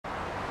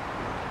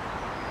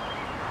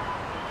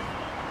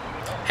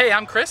Hey,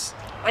 I'm Chris.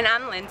 And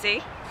I'm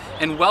Lyndsey.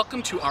 And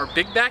welcome to our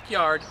big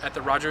backyard at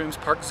the Roger Williams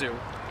Park Zoo.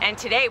 And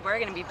today we're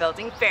going to be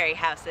building fairy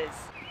houses.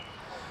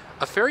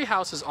 A fairy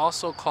house is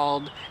also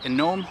called a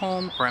gnome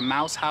home or a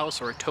mouse house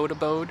or a toad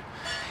abode.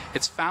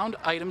 It's found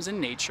items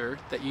in nature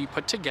that you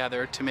put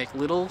together to make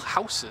little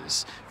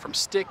houses from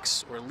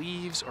sticks or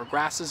leaves or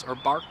grasses or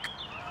bark.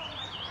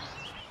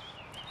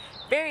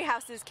 Fairy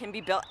houses can be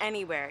built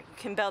anywhere. You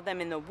can build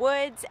them in the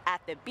woods,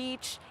 at the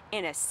beach,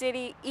 in a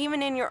city,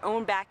 even in your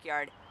own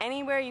backyard.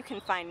 Anywhere you can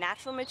find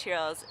natural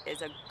materials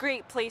is a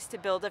great place to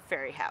build a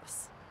fairy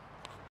house.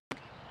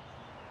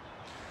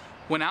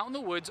 When out in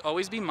the woods,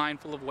 always be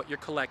mindful of what you're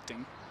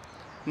collecting.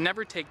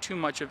 Never take too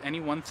much of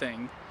any one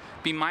thing.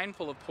 Be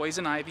mindful of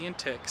poison ivy and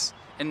ticks,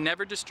 and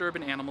never disturb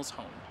an animal's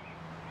home.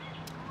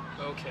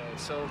 Okay,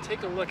 so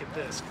take a look at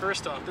this.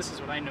 First off, this is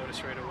what I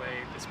noticed right away.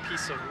 This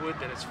piece of wood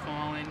that has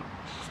fallen.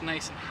 It's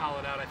nice and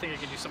hollowed out. I think I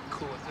can do something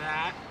cool with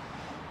that.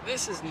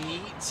 This is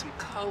neat, some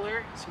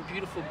color, some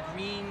beautiful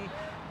green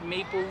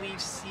maple leaf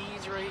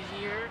seeds right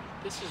here.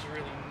 This is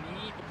really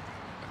neat.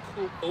 A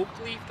cool oak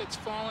leaf that's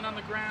fallen on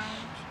the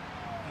ground.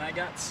 And I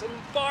got some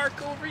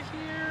bark over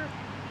here.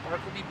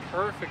 Bark will be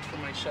perfect for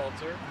my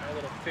shelter, my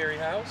little fairy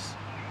house.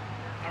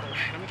 All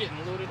right, I'm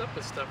getting loaded up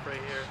with stuff right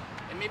here.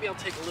 And maybe I'll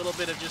take a little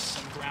bit of just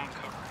some ground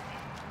cover.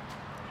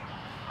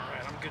 All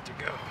right, I'm good to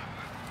go.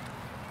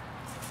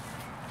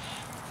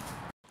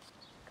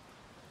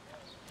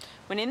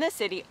 When in the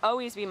city,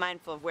 always be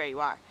mindful of where you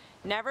are.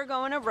 Never go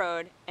on a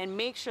road, and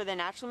make sure the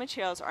natural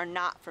materials are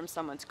not from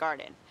someone's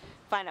garden.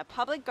 Find a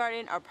public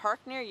garden or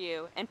park near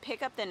you and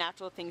pick up the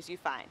natural things you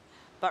find.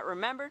 But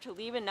remember to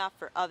leave enough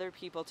for other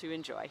people to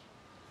enjoy.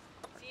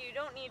 So you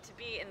don't need to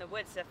be in the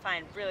woods to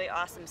find really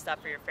awesome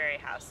stuff for your fairy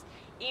house.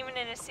 Even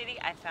in a city,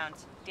 I found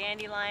some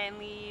dandelion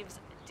leaves,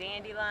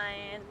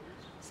 dandelion,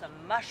 some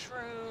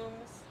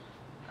mushrooms,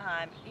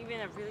 even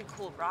a really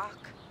cool rock.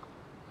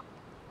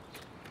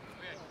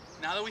 Okay.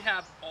 Now that we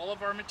have all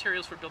of our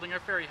materials for building our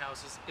fairy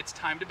houses, it's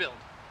time to build.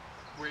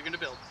 Where are you going to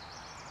build?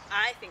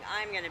 I think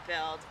I'm going to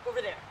build over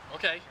there.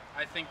 Okay,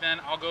 I think then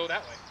I'll go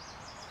that way.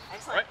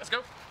 Excellent. All right, let's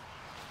go.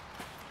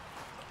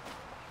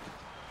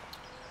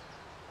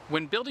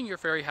 When building your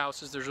fairy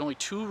houses, there's only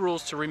two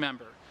rules to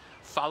remember.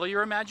 Follow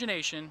your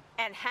imagination.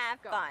 And have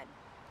fun.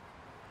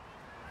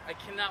 I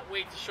cannot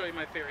wait to show you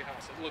my fairy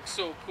house. It looks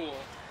so cool.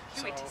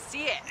 Can't wait to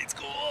see it. It's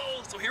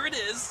cool. So here it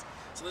is.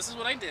 So this is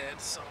what I did.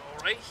 So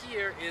right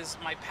here is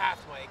my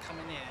pathway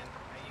coming in.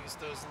 I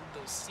used those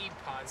seed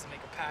pods to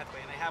make a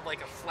pathway. And I have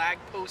like a flag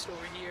post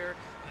over here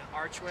and an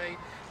archway.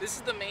 This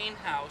is the main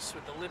house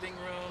with the living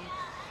room.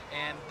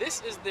 And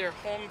this is their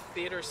home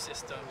theater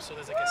system. So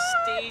there's like a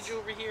stage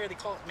over here. They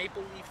call it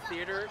Maple Leaf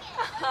Theater.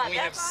 And we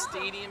have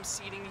stadium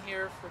seating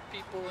here for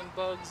people and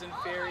bugs and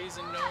fairies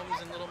and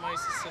gnomes and little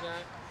mice to sit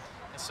at.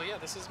 And so yeah,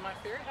 this is my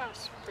fairy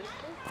house. Pretty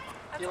cool.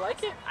 That's You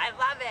like it? I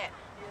love it.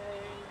 Yay.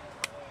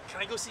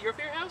 Can I go see your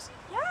fairy house?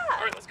 Yeah.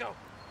 All right, let's go.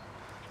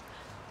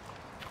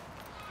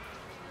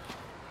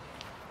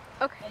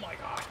 Okay. Oh my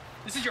God.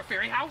 This is your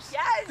fairy house?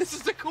 Yes. This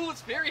is the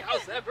coolest fairy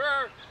house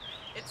ever.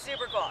 It's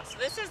super cool. So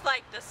this is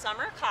like the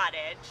summer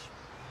cottage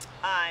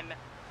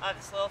of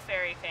this little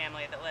fairy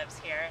family that lives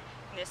here.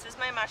 And this is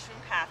my mushroom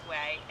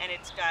pathway, and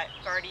it's got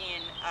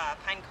guardian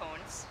pine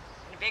cones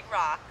and a big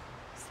rock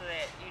so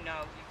that you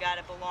know you've got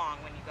to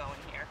belong when you go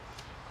in here.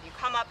 You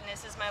come up, and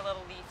this is my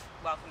little leaf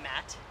welcome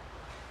mat.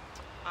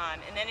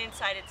 And then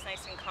inside it's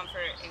nice and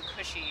comfort and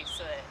cushy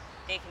so that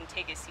they can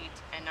take a seat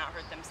and not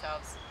hurt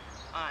themselves.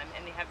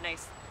 And they have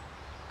nice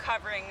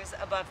coverings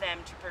above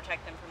them to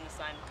protect them from the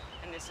sun.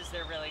 And this is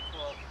their really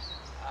cool,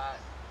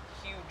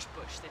 huge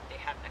bush that they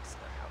have next to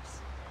their house.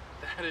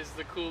 That is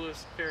the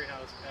coolest fairy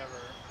house ever.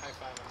 High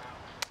five on that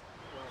one.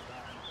 Well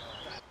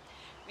done.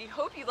 We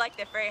hope you like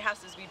the fairy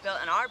houses we built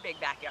in our big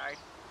backyard.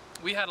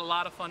 We had a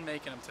lot of fun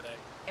making them today.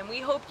 And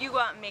we hope you go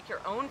out and make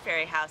your own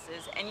fairy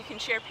houses, and you can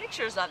share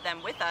pictures of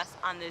them with us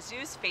on the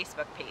zoo's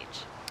Facebook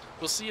page.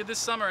 We'll see you this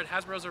summer at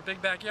Hasbro's Our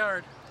Big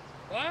Backyard.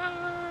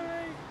 Bye!